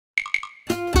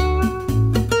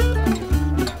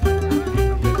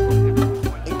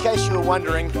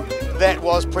wondering, that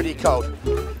was pretty cold.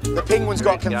 The penguins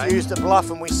got confused at Bluff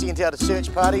and we sent out a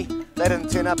search party. They didn't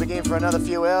turn up again for another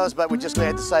few hours, but we're just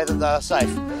glad to say that they are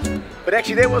safe. But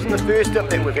actually that wasn't the first dip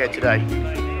that we've had today.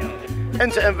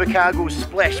 Into Invercargill's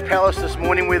Splash Palace this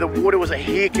morning where the water was a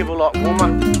heck of a lot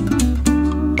warmer.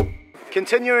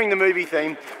 Continuing the movie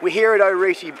theme, we're here at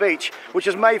Orisi Beach, which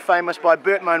is made famous by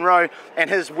Burt Munro and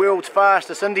his World's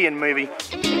Fastest Indian movie.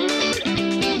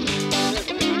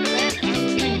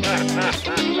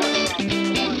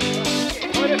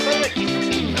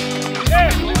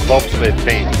 Bobsled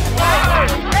team.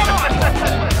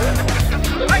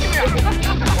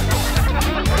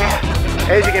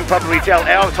 As you can probably tell,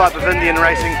 our type of Indian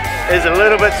racing is a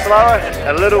little bit slower,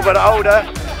 a little bit older,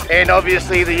 and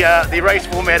obviously the race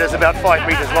format is about 5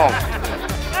 metres long.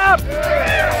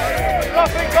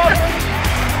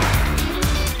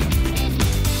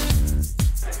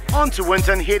 On to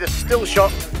Winton, here to Still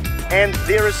Shot, and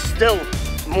there is still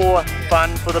more fun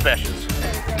for the bashers.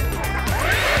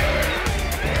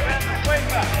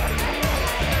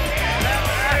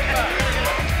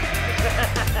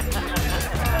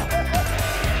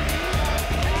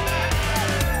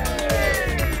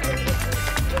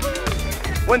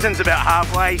 Winton's about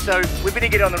halfway, so we better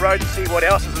get on the road and see what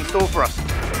else is in store for us.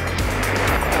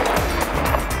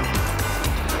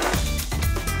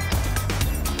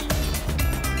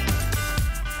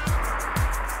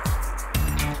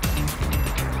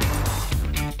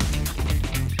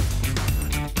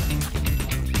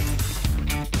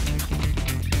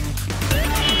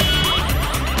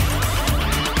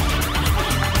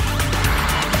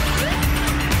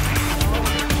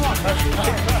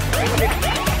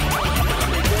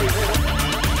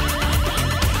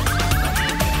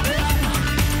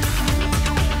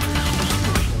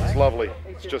 It's lovely.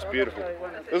 It's just beautiful.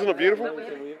 Isn't it beautiful?